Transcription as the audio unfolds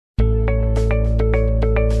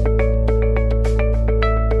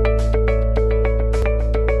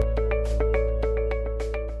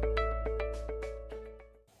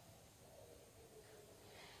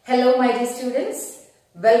Hello my dear students,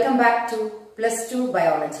 welcome back to Plus 2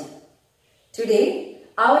 Biology. Today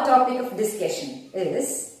our topic of discussion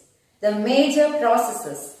is the major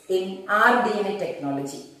processes in rDNA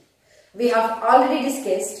technology. We have already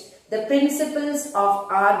discussed the principles of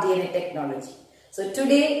rDNA technology. So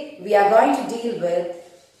today we are going to deal with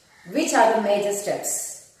which are the major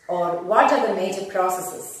steps or what are the major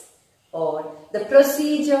processes or the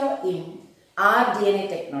procedure in rDNA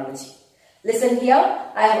technology. Listen here,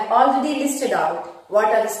 I have already listed out what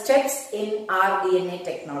are the steps in rDNA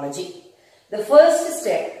technology. The first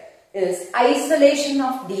step is isolation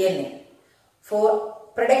of DNA. For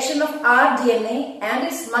production of rDNA and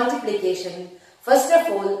its multiplication, first of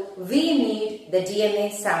all, we need the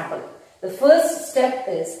DNA sample. The first step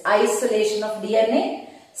is isolation of DNA.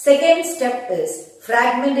 Second step is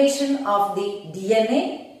fragmentation of the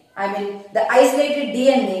DNA. The isolated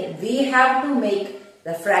DNA, we have to make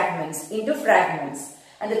the fragments into fragments.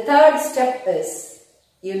 And the third step is,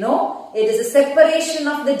 it is a separation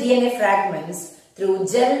of the DNA fragments through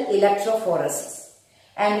gel electrophoresis.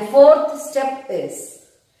 And fourth step is,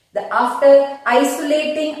 after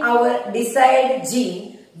isolating our desired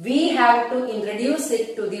gene, we have to introduce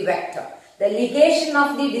it to the vector. The ligation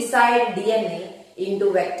of the desired DNA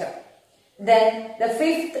into vector. Then the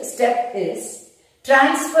fifth step is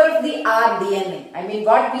transfer of the rDNA.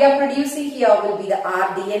 What we are producing here will be the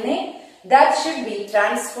rDNA that should be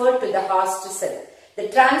transferred to the host cell. The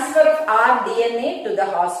transfer of rDNA to the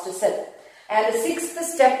host cell. And the sixth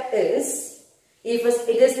step is, if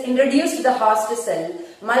it is introduced to the host cell,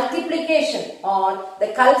 multiplication or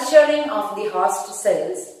the culturing of the host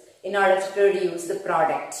cells in order to produce the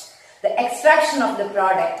product. The extraction of the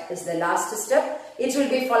product is the last step. It will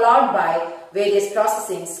be followed by various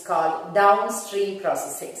processings called downstream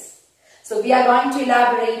processings. So we are going to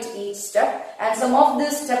elaborate each step, and some of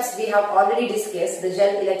these steps we have already discussed, the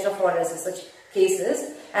gel electrophoresis such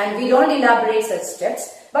cases, and we don't elaborate such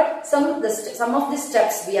steps, but some of the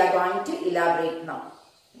steps we are going to elaborate now.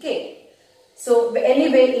 Okay. So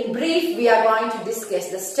anyway, in brief, we are going to discuss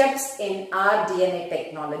the steps in rDNA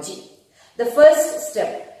technology. The first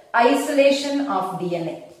step, isolation of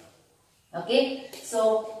DNA. Okay,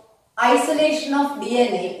 so isolation of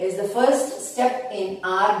DNA is the first step in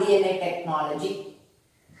rDNA technology.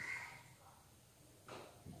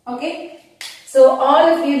 Okay, so all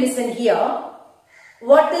of you listen here.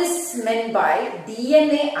 What is meant by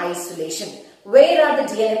DNA isolation? Where are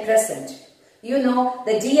the DNA present? The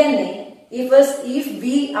DNA, if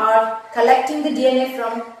we are collecting the DNA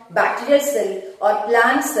from bacterial cell or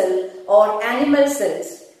plant cell or animal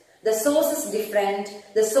cells, the source is different,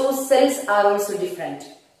 the source cells are also different.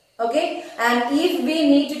 Okay, and if we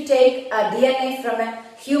need to take a DNA from a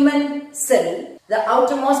human cell, the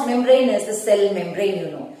outermost membrane is the cell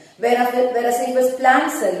membrane, Whereas if it is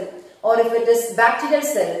plant cell or if it is bacterial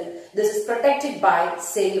cell, this is protected by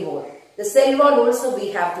cell wall. The cell wall also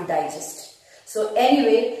we have to digest. So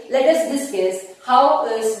anyway, let us discuss how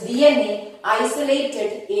is DNA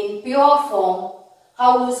isolated in pure form.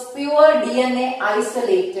 How is pure DNA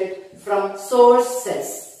isolated from source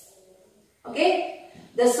cells? Okay,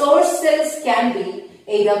 the source cells can be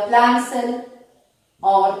either plant cell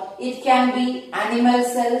or it can be animal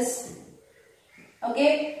cells.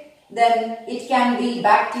 Okay, then it can be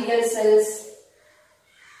bacterial cells.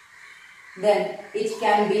 Then it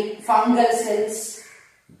can be fungal cells.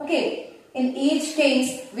 Okay, in each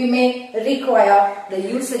case we may require the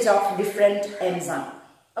usage of different enzymes.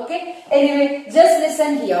 Okay, anyway, just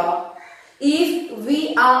listen here. If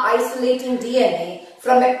we are isolating DNA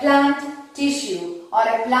from a plant tissue or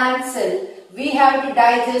a plant cell, we have to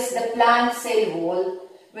digest the plant cell wall,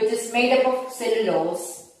 which is made up of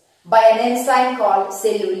cellulose, by an enzyme called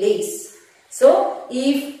cellulase. So,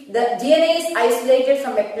 if the DNA is isolated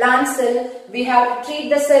from a plant cell, we have to treat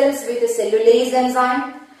the cells with a cellulase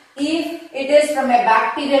enzyme. If it is from a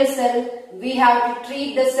bacterial cell, we have to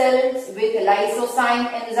treat the cells with a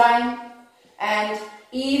lysozyme enzyme, and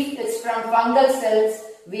if it's from fungal cells,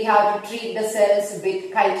 we have to treat the cells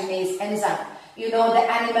with chitinase enzyme. The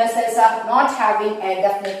animal cells are not having a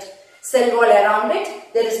definite cell wall around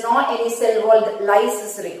it. There is not any cell wall that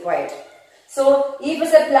lysis required. So, if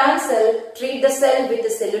it's a plant cell, treat the cell with the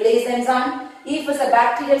cellulase enzyme. If it's a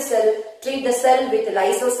bacterial cell, treat the cell with the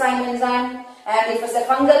lysozyme enzyme. And if it's a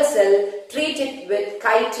fungal cell, treat it with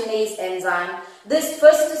chitinase enzyme. This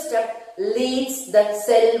first step leads the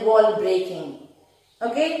cell wall breaking.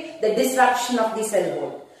 Okay, the disruption of the cell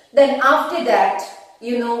wall. Then after that,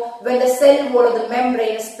 when the cell wall or the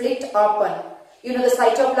membrane is split open, the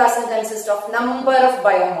cytoplasm consists of number of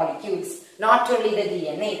biomolecules, not only the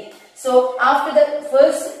DNA. So after the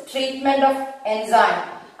first treatment of enzyme,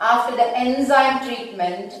 after the enzyme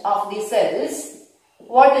treatment of the cells,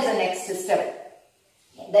 what is the next step?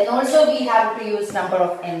 Then also we have to use number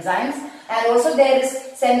of enzymes, and also there is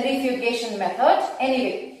centrifugation method.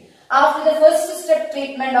 Anyway, after the first step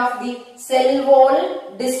treatment of the cell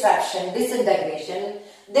wall disintegration,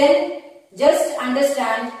 then just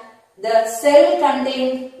understand the cell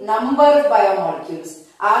contains number of biomolecules.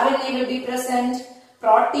 RNA will be present,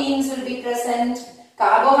 proteins will be present,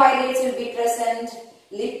 carbohydrates will be present,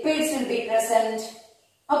 lipids will be present,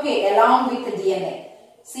 okay, along with the DNA.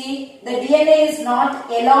 See, the DNA is not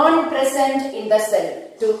alone present in the cell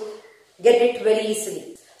to get it very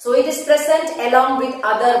easily. So it is present along with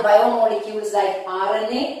other biomolecules like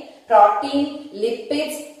RNA, protein,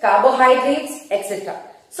 lipids, carbohydrates, etc.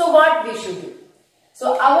 So what we should do?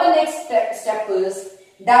 So our next step is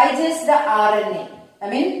digest the RNA.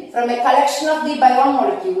 From a collection of the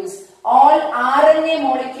biomolecules, all RNA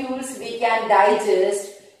molecules we can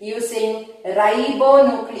digest using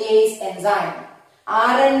ribonuclease enzyme.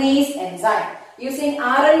 RNase enzyme. Using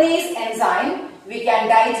RNase enzyme, we can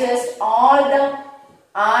digest all the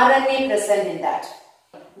RNA present in that.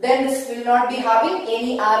 Then this will not be having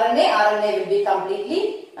any RNA. RNA will be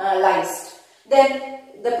completely lysed. Then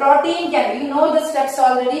the protein you know the steps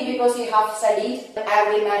already because you have studied the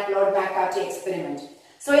Avery-Matlod-McCarthy experiment.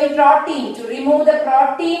 So in protein, to remove the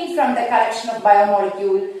protein from the collection of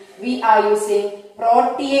biomolecule, we are using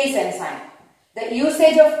protease enzyme. The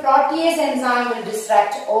usage of protease enzyme will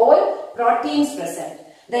distract all proteins present.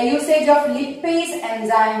 The usage of lipase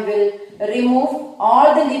enzyme will remove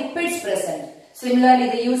all the lipids present.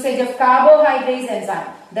 Similarly, the usage of carbohydrate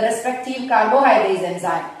enzyme, the respective carbohydrate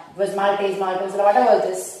enzyme, it was maltase, maltose, whatever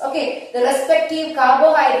it is. Okay, the respective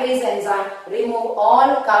carbohydrate enzyme remove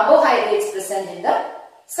all carbohydrates present in the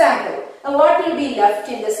sample. Now what will be left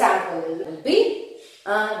in the sample will be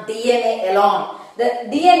DNA alone. The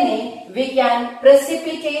DNA we can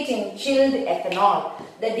precipitate in chilled ethanol.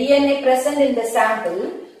 The DNA present in the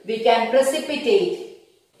sample we can precipitate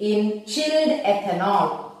in chilled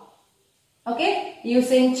ethanol. Okay,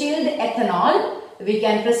 using chilled ethanol we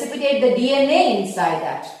can precipitate the DNA inside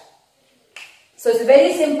that. So it's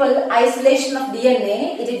very simple isolation of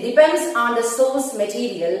DNA. It depends on the source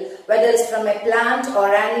material, whether it's from a plant or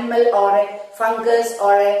animal or a fungus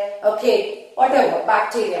or whatever,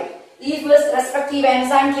 bacteria. These was respective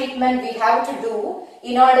enzyme treatment we have to do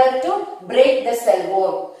in order to break the cell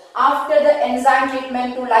wall. After the enzyme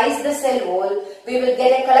treatment to lyse the cell wall, we will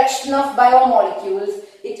get a collection of biomolecules.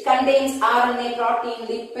 It contains RNA, protein,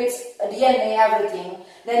 lipids, DNA, everything.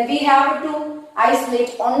 Then we have to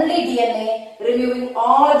isolate only DNA, removing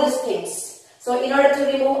all these things. So in order to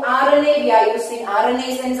remove RNA, we are using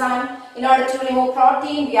RNase enzyme. In order to remove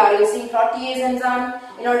protein, we are using protease enzyme.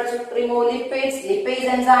 In order to remove lipids, lipase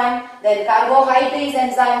enzyme. Then carbohydrate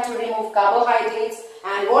enzyme to remove carbohydrates.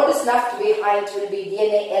 And what is left behind will be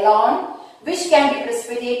DNA alone, which can be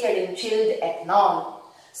precipitated in chilled ethanol.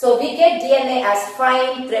 So we get DNA as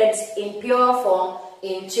fine threads in pure form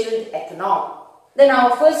in chilled ethanol. Then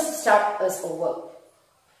our first step is over.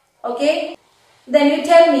 Okay. Then you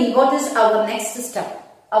tell me what is our next step.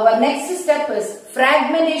 Our next step is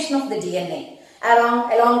fragmentation of the DNA.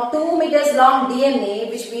 Along 2 meters long DNA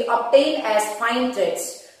which we obtain as fine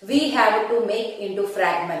threads, we have to make into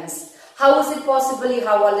fragments. How is it possible? You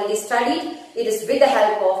have already studied. It is with the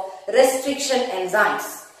help of restriction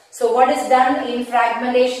enzymes. So what is done in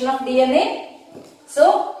fragmentation of DNA?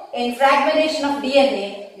 So in fragmentation of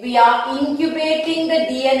DNA, we are incubating the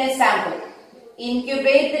DNA sample.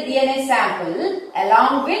 Incubate the DNA sample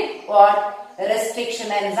along with what?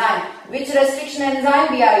 Restriction enzyme. Which restriction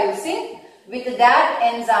enzyme we are using? With that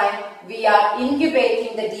enzyme, we are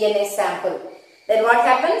incubating the DNA sample. Then what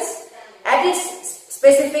happens? At its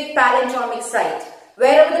specific palindromic site,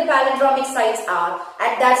 wherever the palindromic sites are,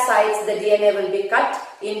 at that sites the DNA will be cut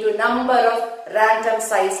into number of random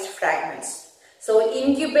sized fragments. So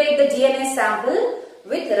incubate the DNA sample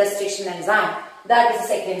with restriction enzyme. That is the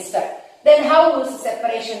second step. Then how was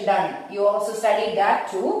separation done? You also studied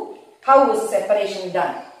that too. How was separation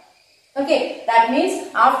done? Okay, that means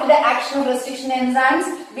after the action of restriction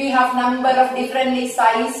enzymes, we have number of differently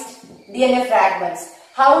sized DNA fragments.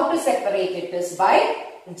 How to separate it is by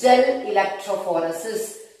gel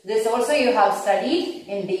electrophoresis. This also you have studied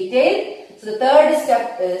in detail. So the third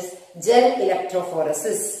step is gel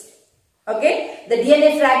electrophoresis. Okay, the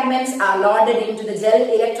DNA fragments are loaded into the gel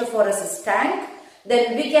electrophoresis tank.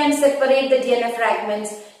 Then we can separate the DNA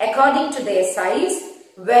fragments according to their size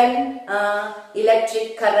when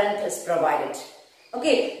electric current is provided.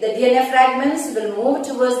 Okay, the DNA fragments will move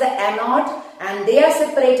towards the anode and they are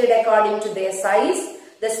separated according to their size.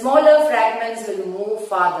 the smaller fragments will move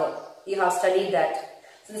farther. You have studied that.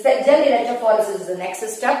 So the gel electrophoresis is the next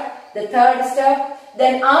step, the third step.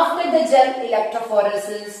 Then after the gel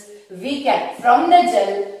electrophoresis, from the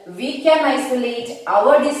gel, we can isolate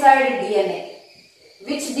our desired DNA.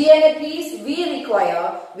 Which DNA piece we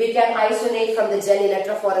require, we can isolate from the gel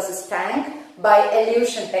electrophoresis tank by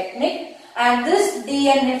elution technique. And this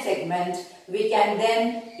DNA segment, we can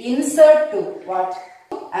then insert to what?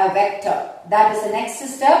 A vector. That is the next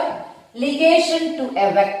step, ligation to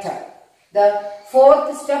a vector. The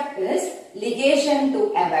fourth step is ligation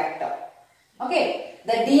to a vector. Okay,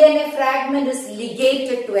 the DNA fragment is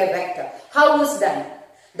ligated to a vector. How is done?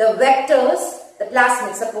 The vectors, the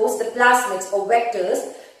plasmids, suppose the plasmids or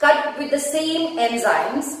vectors cut with the same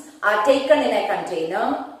enzymes are taken in a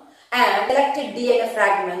container and selected DNA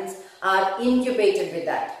fragments are incubated with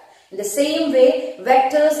that. In the same way,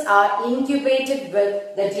 vectors are incubated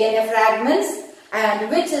with the DNA fragments, and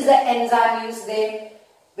which is the enzyme used there?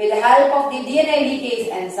 With the help of the DNA ligase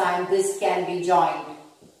enzyme, this can be joined.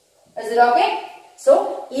 Is it okay?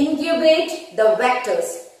 So, incubate the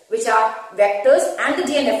vectors, which are vectors and the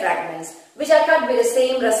DNA fragments, which are cut with the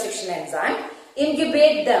same restriction enzyme.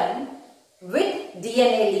 Incubate them with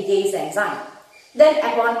DNA ligase enzyme. Then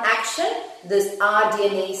upon action, this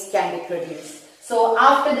rDNAs can be produced. So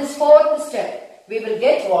after this fourth step, we will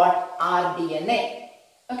get what? rDNA.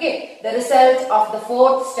 Okay, the result of the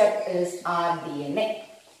fourth step is rDNA.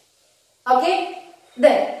 Okay,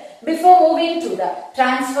 then before moving to the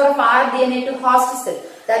transfer of rDNA to host cell,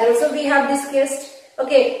 that also we have discussed.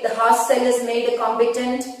 Okay, the host cell is made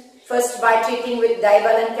competent first by treating with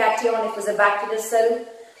divalent cation if it is a bacterial cell.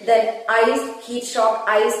 Then ice, heat shock,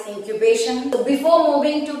 ice incubation. So before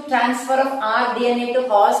moving to transfer of rDNA to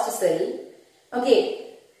host cell,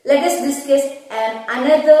 okay, let us discuss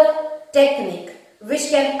another technique which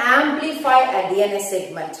can amplify a DNA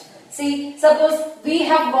segment. See, suppose we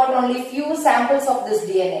have got only few samples of this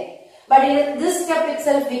DNA, but in this step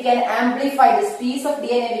itself we can amplify this piece of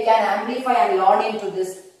DNA, we can amplify and load into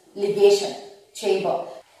this ligation chamber.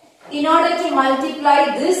 In order to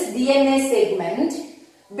multiply this DNA segment,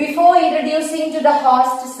 before introducing to the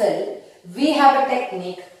host cell, we have a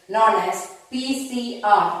technique known as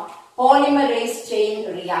PCR, polymerase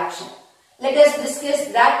chain reaction. Let us discuss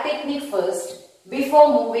that technique first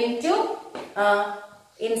before moving to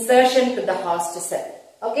insertion to the host cell.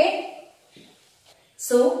 Okay?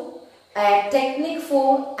 So, a technique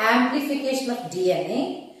for amplification of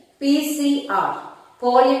DNA, PCR,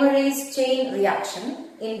 polymerase chain reaction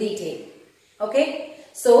in detail. Okay?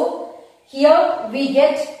 So, here we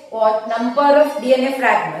get what number of DNA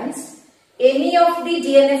fragments. Any of the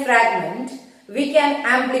DNA fragment we can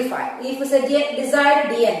amplify. If it's a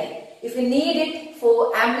desired DNA, if we need it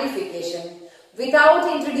for amplification,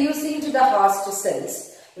 without introducing to the host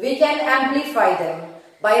cells, we can amplify them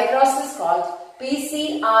by a process called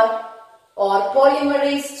PCR or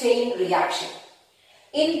polymerase chain reaction.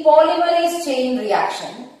 In polymerase chain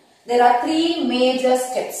reaction, there are three major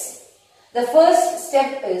steps. The first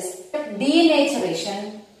step is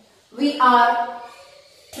denaturation. We are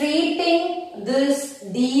treating this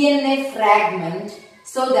DNA fragment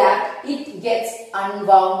so that it gets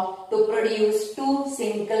unwound to produce two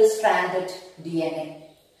single-stranded DNA.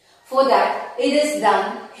 For that, it is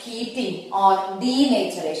done heating or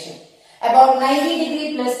denaturation. About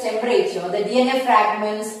 90° plus temperature, the DNA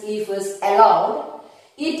fragments, if is allowed,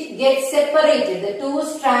 it gets separated. The two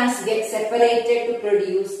strands get separated to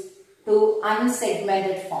produce two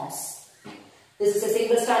unsegmented forms. This is a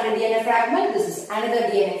single-stranded DNA fragment. This is another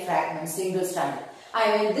DNA fragment, single-stranded.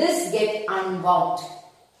 This get unwound.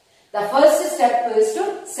 The first step is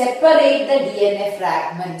to separate the DNA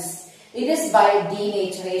fragments. It is by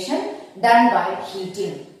denaturation done by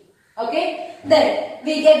heating. Okay. Then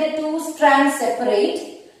we get the two strands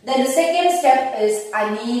separate. Then the second step is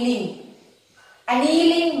annealing.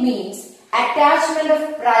 Annealing means attachment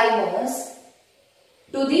of primers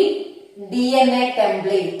to the DNA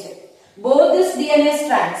template. Both these DNA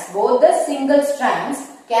strands, both the single strands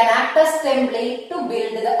can act as template to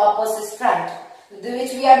build the opposite strand,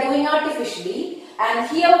 which we are doing artificially, and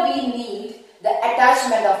here we need the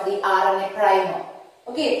attachment of the RNA primer.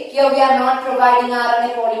 Okay, here we are not providing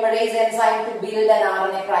RNA polymerase enzyme to build an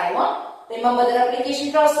RNA primer. Remember the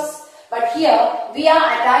replication process. But here we are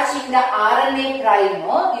attaching the RNA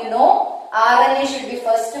primer. You know, RNA should be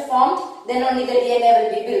first formed, then only the DNA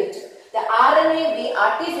will be built. The RNA we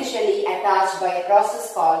artificially attach by a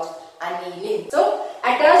process called annealing. So,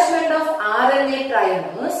 attachment of RNA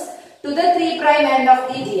primers to the 3' end of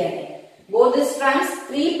the DNA. Both the strands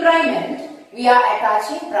 3' end, we are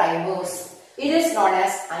attaching primers. It is known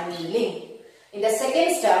as annealing. In the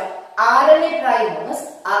second step, RNA primers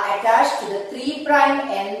are attached to the 3'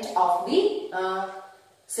 end of the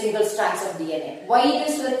single strands of DNA. Why it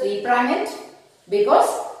is the 3' end? Because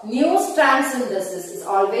new strand synthesis is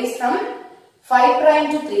always from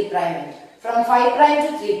 5' to 3' end. From 5'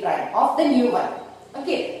 to 3' of the new one.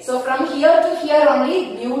 Okay, so from here to here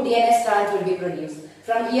only new DNA strands will be produced.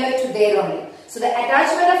 From here to there only. So the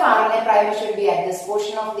attachment of RNA primer should be at this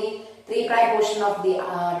portion of the 3' portion of the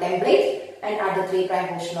template and at the 3'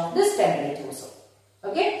 portion of this template also.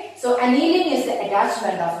 Okay, so annealing is the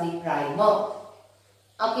attachment of the primer.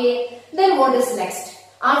 Okay, then what is next?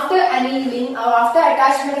 After annealing or after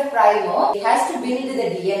attachment of primer, it has to build the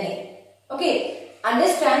DNA. Okay,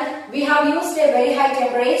 understand, we have used a very high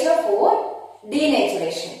temperature for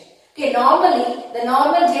denaturation. Okay, normally the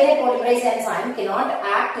normal DNA polymerase enzyme cannot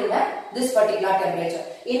act in this particular temperature.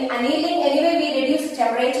 In annealing, anyway we reduce the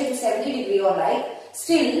temperature to 70 degree or like.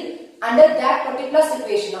 Still, under that particular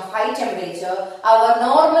situation of high temperature, our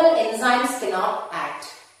normal enzymes cannot act.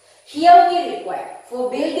 Here we require, for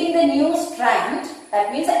building the new strand,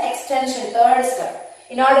 that means the extension, third step.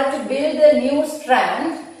 In order to build the new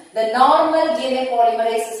strand, the normal DNA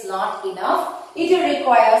polymerase is not enough. It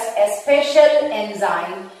requires a special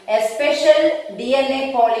enzyme, a special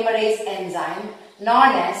DNA polymerase enzyme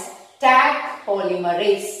known as Taq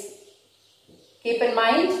polymerase. Keep in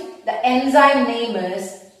mind, the enzyme name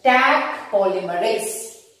is Taq polymerase.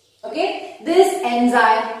 Okay, this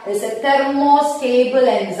enzyme is a thermostable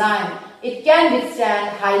enzyme. It can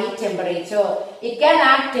withstand high temperature. It can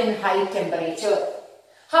act in high temperature.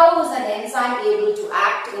 How is an enzyme able to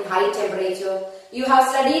act in high temperature? You have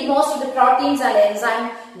studied most of the proteins and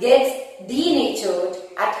enzyme gets denatured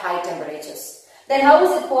at high temperatures. Then how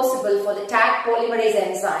is it possible for the Taq polymerase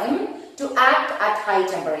enzyme to act at high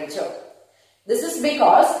temperature? This is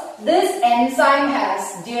because this enzyme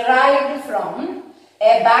has derived from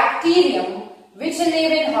a bacterium which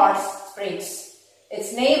live in hot springs.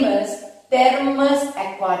 Its name is Thermus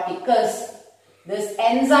aquaticus. This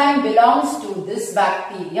enzyme belongs to this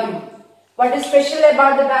bacterium. What is special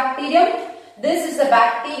about the bacterium? This is a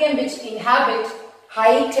bacterium which inhabit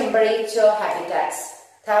high temperature habitats,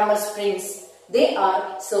 thermal springs. They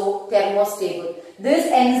are so thermostable. This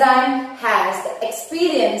enzyme has the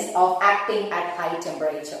experience of acting at high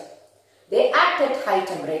temperature. They act at high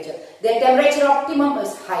temperature. Their temperature optimum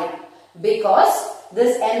is high because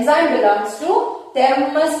this enzyme belongs to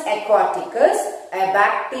Thermus aquaticus, a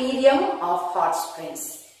bacterium of hot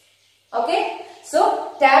springs. Okay,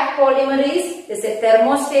 so Taq polymerase is a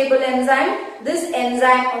thermostable enzyme. This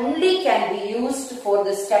enzyme only can be used for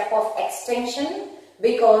the step of extension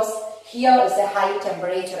because here is a high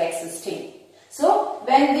temperature existing. So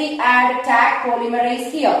when we add Taq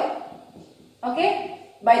polymerase here, okay,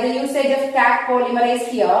 by the usage of Taq polymerase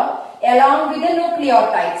here along with the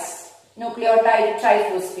nucleotide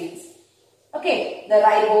triphosphates. Okay, the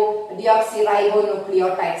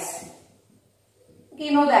deoxyribonucleotides. Okay,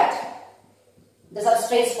 you know that. The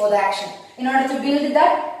substrates for the action. In order to build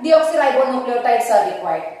that, deoxyribonucleotides are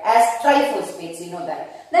required as triphosphates, you know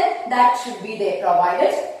that. Then that should be there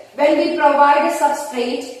provided. When we provide a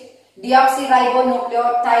substrate,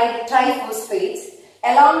 deoxyribonucleotide triphosphates,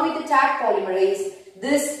 along with the Taq polymerase,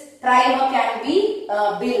 this primer can be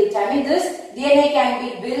built. I mean, this DNA can be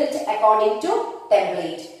built according to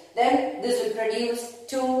template. Then this will produce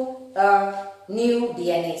two new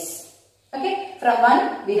DNAs. Okay, from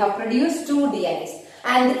one we have produced two DNAs.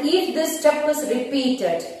 And if this step is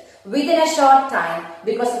repeated within a short time,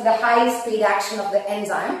 because of the high speed action of the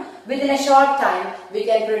enzyme, within a short time we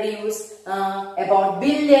can produce about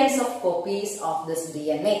billions of copies of this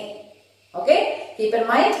DNA. Okay, keep in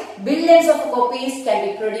mind, billions of copies can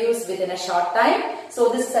be produced within a short time. So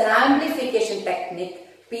this is an amplification technique,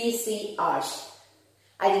 PCR.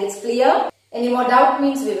 I think it's clear. Any more doubt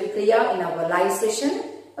means we will clear in our live session.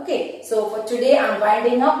 Okay, so for today I am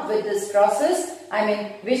winding up with this process,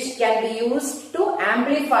 which can be used to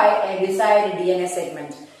amplify a desired DNA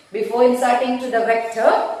segment. Before inserting to the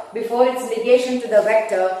vector, before its ligation to the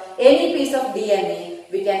vector, any piece of DNA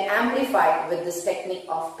we can amplify with this technique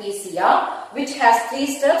of PCR, which has 3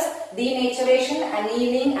 steps: denaturation,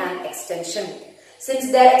 annealing and extension.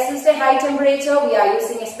 Since there exists a high temperature, we are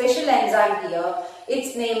using a special enzyme here.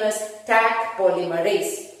 Its name is Taq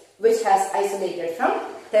polymerase, which has isolated from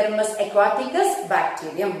Thermus aquaticus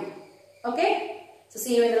bacterium. Okay, so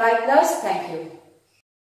see you in the live class. Thank you.